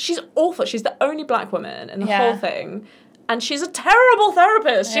just, she's awful. She's the only black woman in the whole thing. And she's a terrible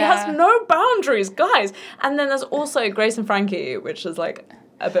therapist. She has no boundaries, guys. And then there's also Grace and Frankie, which is like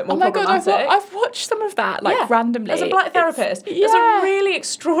a bit more problematic. God, I've watched some of that, like, randomly. There's a black therapist. There's a really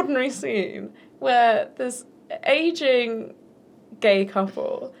extraordinary scene where this aging gay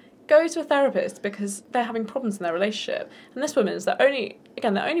couple go to a therapist because they're having problems in their relationship. And this woman is the only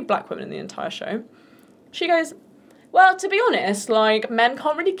black woman in the entire show. She goes, well, to be honest, like, men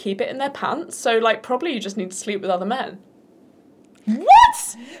can't really keep it in their pants, so, like, probably you just need to sleep with other men.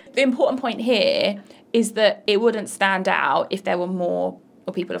 What? The important point here is that it wouldn't stand out if there were more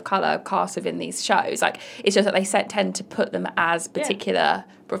or people of colour cast within these shows. Like, it's just that they tend to put them as particular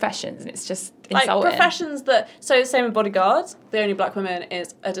professions, and it's just insulting. Like, professions that... So, same with Bodyguard. The only black woman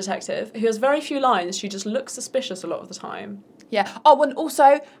is a detective who has very few lines. She just looks suspicious a lot of the time. Yeah. Oh, and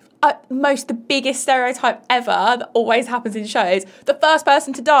also... the biggest stereotype ever that always happens in shows, the first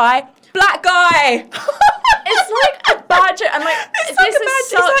person to die, black guy. It's like a bad joke, and like this is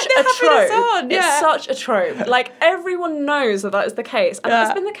such a trope. It's such a trope. Like, everyone knows that is the case, and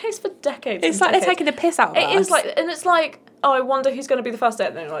it's been the case for decades. It's like they're taking the piss out of us. It is like, and it's like, oh, I wonder who's going to be the first dead.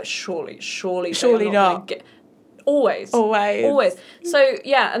 And they're like, surely not. Always. So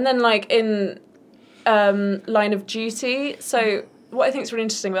yeah, and then like in Line of Duty. So what I think is really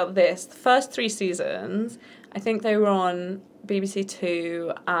interesting about this, the first 3 seasons, I think they were on BBC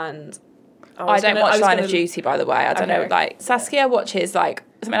Two, and I don't watch Line of Duty, by the way. I don't know. Like, Saskia watches, like,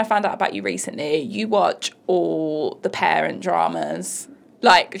 something I found out about you recently. You watch all the parent dramas.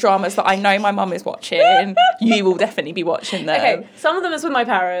 Like, dramas that I know my mum is watching. You will definitely be watching them. Okay, some of them is with my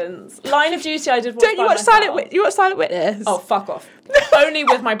parents. Line of Duty I did watch. Don't you watch Silent Witness? You watch Silent Witness? Oh, fuck off. Only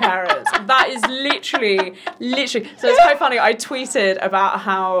with my parents. That is literally. So it's quite funny. I tweeted about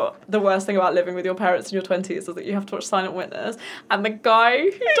how the worst thing about living with your parents in your 20s is that you have to watch Silent Witness. And the guy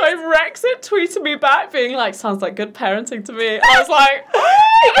who directs it tweeted me back being like, sounds like good parenting to me. And I was like...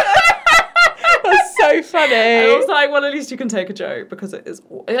 That's so funny. And I was like, well, at least you can take a joke, because it is...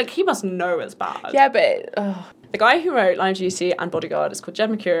 Like, he must know it's bad. Yeah, but... The guy who wrote Line of Duty and Bodyguard is called Jed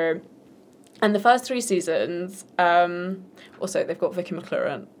McCuro. And the first 3 seasons... also, they've got Vicky McClure,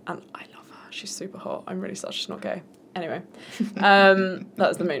 and I love her. She's super hot. I'm really sad she's not gay. Anyway.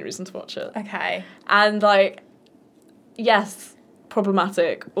 That's the main reason to watch it. Okay. And, like, yes,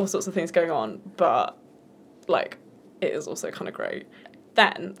 problematic, all sorts of things going on, but, like, it is also kind of great.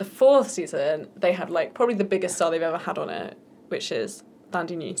 Then, the 4th season, they had, like, probably the biggest star they've ever had on it, which is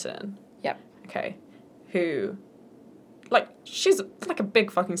Thandie Newton. Yep. Okay. Who, like, she's, like, a big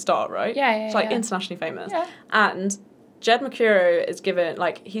fucking star, right? Yeah. She's, like, internationally famous. Yeah. And Jed McCuro is given,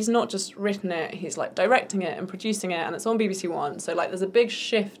 like, he's not just written it, he's, like, directing it and producing it, and it's on BBC One. So, like, there's a big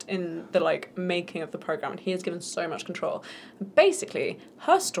shift in the, like, making of the programme, and he is given so much control. And basically,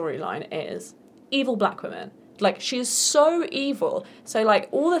 her storyline is evil black women. Like, she is so evil. So, like,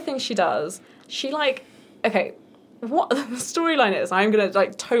 all the things she does, she, like... Okay, what the storyline is, I'm going to,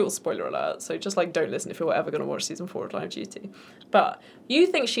 like, total spoiler alert, so just, like, don't listen if you're ever going to watch season 4 of Line of Duty. But you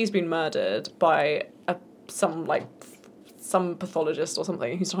think she's been murdered by some pathologist or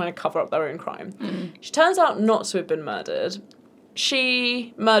something who's trying to cover up their own crime. Mm. She turns out not to have been murdered.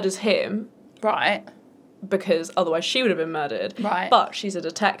 She murders him. Right. Because otherwise she would have been murdered. Right. But she's a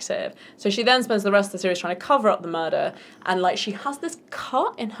detective. So she then spends the rest of the series trying to cover up the murder, and, like, she has this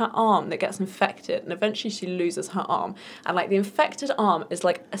cut in her arm that gets infected, and eventually she loses her arm. And, like, the infected arm is,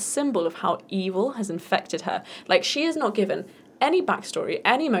 like, a symbol of how evil has infected her. Like, she is not given any backstory,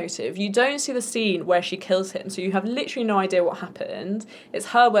 any motive. You don't see the scene where she kills him, so you have literally no idea what happened. It's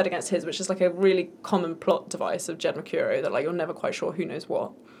her word against his, which is, like, a really common plot device of Jed McCuro, that, like, you're never quite sure who knows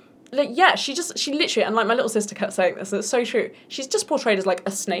what. Like, yeah, she literally, and, like, my little sister kept saying this, and it's so true, she's just portrayed as, like,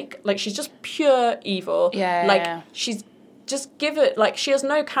 a snake. Like, she's just pure evil. Yeah. Like, she's just like, she has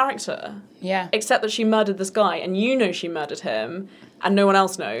no character. Yeah. Except that she murdered this guy, and you know she murdered him, and no one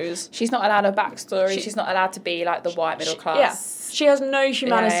else knows. She's not allowed a backstory. She's not allowed to be, like, the white middle class. Yeah. She has no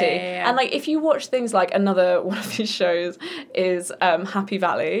humanity. Yeah. And, like, if you watch things like another one of these shows is Happy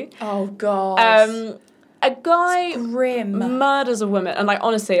Valley. Oh, God. a guy Grim. murders a woman, and like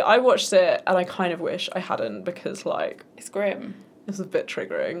honestly, I watched it and I kind of wish I hadn't because like It's grim. it was a bit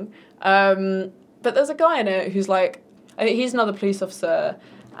triggering. But there's a guy in it who's like, I think he's another police officer,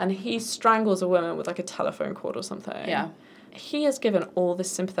 and he strangles a woman with like a telephone cord or something. Yeah. He has given all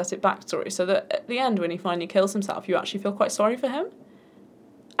this sympathetic backstory so that at the end, when he finally kills himself, you actually feel quite sorry for him.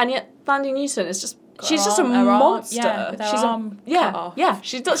 And yet, Thandie Newton is just, she's just a monster. Yeah, with her arm cut off. Yeah,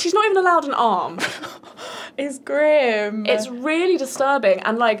 she's not even allowed an arm. It's grim. It's really disturbing,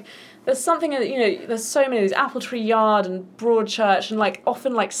 and like there's something, you know, there's so many of these, Apple Tree Yard and Broadchurch, and like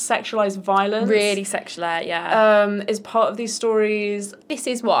often like sexualized violence really sexual, yeah. is part of these stories. This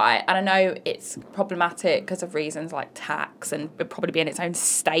is why, and I know it's problematic because of reasons like tax, and it'd probably be in its own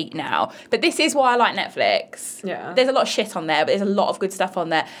state now, but this is why I like Netflix. Yeah. There's a lot of shit on there, but there's a lot of good stuff on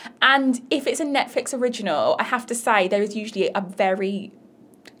there. And if it's a Netflix original, I have to say there is usually a very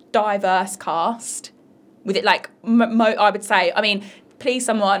diverse cast with it, like, I would say, I mean, please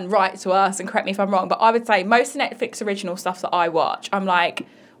someone write to us and correct me if I'm wrong, but I would say most of Netflix original stuff that I watch, I'm like,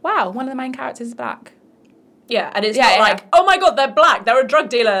 wow, one of the main characters is black. Yeah, and it's not like, oh my God, they're black, they're a drug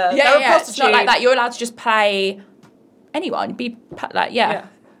dealer, they're a prostitute. It's not like that. You're allowed to just play anyone,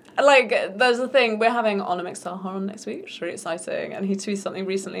 Like, there's a thing, we're having Onyx Sahar on next week, which is really exciting, and he tweeted something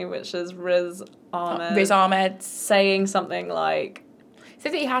recently, which is Riz Ahmed saying something like, he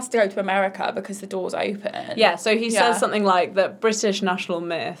said that he has to go to America because the door's open. Yeah, so he says something like that British national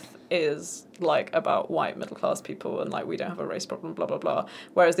myth is like about white middle class people and like we don't have a race problem, blah blah blah.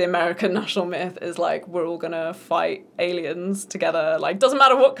 Whereas the American national myth is like we're all gonna fight aliens together. Like doesn't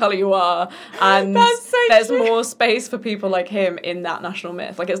matter what colour you are, and there's true. More space for people like him in that national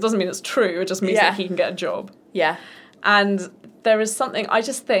myth. Like it doesn't mean it's true. It just means that he can get a job. Yeah, and there is something, I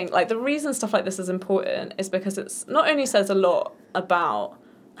just think, like, the reason stuff like this is important is because it's not only says a lot about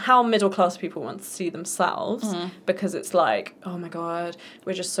how middle-class people want to see themselves, because it's like, oh my God,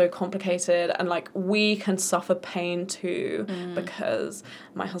 we're just so complicated, and, like, we can suffer pain too because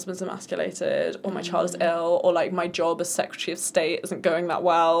my husband's emasculated, or my child is ill, or, like, my job as Secretary of State isn't going that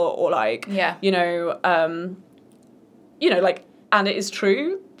well, or, like, you know, like, and it is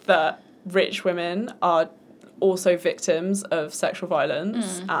true that rich women are also victims of sexual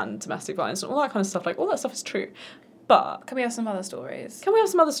violence and domestic violence and all that kind of stuff. Like, all that stuff is true. But can we have some other stories?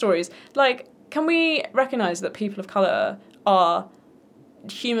 Like, can we recognise that people of colour are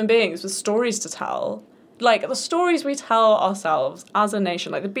human beings with stories to tell? Like, the stories we tell ourselves as a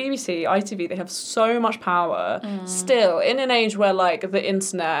nation, like the BBC, ITV, they have so much power still in an age where, like, the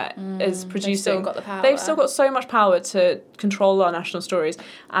internet is producing. They've still got the power. They've still got so much power to control our national stories.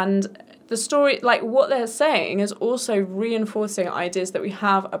 And the story, like, what they're saying is also reinforcing ideas that we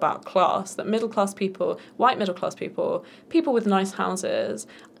have about class, that middle-class people, white middle-class people, people with nice houses,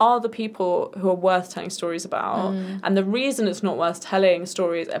 are the people who are worth telling stories about. And the reason it's not worth telling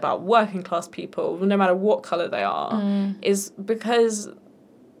stories about working-class people, no matter what colour they are, is because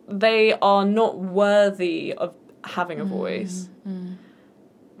they are not worthy of having a voice.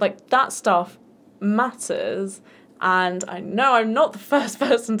 Like, that stuff matters. And I know I'm not the first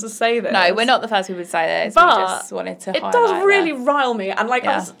person to say this. No, we're not the first people to say this. But we just wanted to highlight it does really rile me. And, like,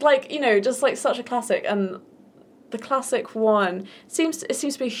 Yeah. as, like, you know, just, like, such a classic. And the classic one, seems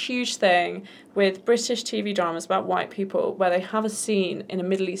to be a huge thing with British TV dramas about white people where they have a scene in a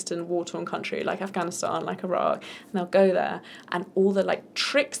Middle Eastern war-torn country like Afghanistan, like Iraq, and they'll go there and all the, like,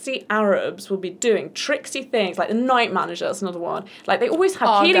 tricksy Arabs will be doing tricksy things, like The Night Manager, that's another one. Like, they always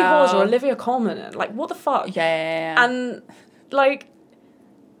have Keely Hawes or Olivia Colman in. Like, what the fuck? Yeah. And, like,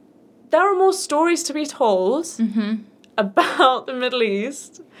 there are more stories to be told about the Middle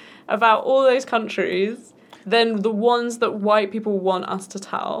East, about all those countries, than the ones that white people want us to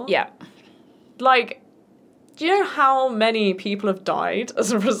tell. Yeah. Like, do you know how many people have died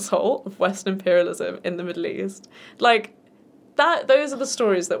as a result of Western imperialism in the Middle East? Like, those are the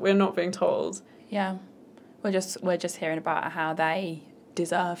stories that we're not being told. Yeah. We're just hearing about how they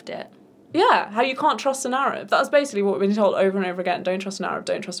deserved it. Yeah, how you can't trust an Arab. That's basically what we've been told over and over again. Don't trust an Arab,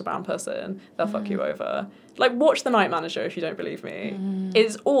 don't trust a brown person. They'll fuck you over. Like, watch The Night Manager if you don't believe me.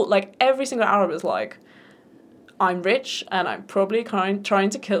 It's all, like, every single Arab is like, I'm rich and I'm probably trying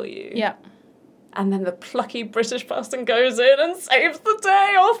to kill you. Yeah. And then the plucky British person goes in and saves the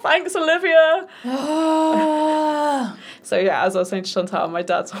day. Oh, thanks, Olivia. So, yeah, as I was saying to Chantal, my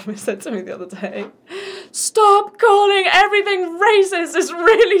dad's almost said to me the other day, stop calling everything racist. It's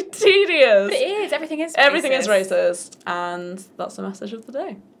really tedious. But it is. Everything is racist. Everything is racist. And that's the message of the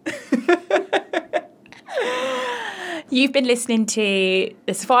day. You've been listening to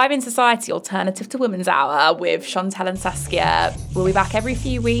the Surviving Society Alternative to Women's Hour with Chantal and Saskia. We'll be back every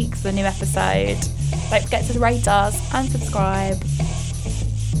few weeks with a new episode. Don't forget to rate us and subscribe.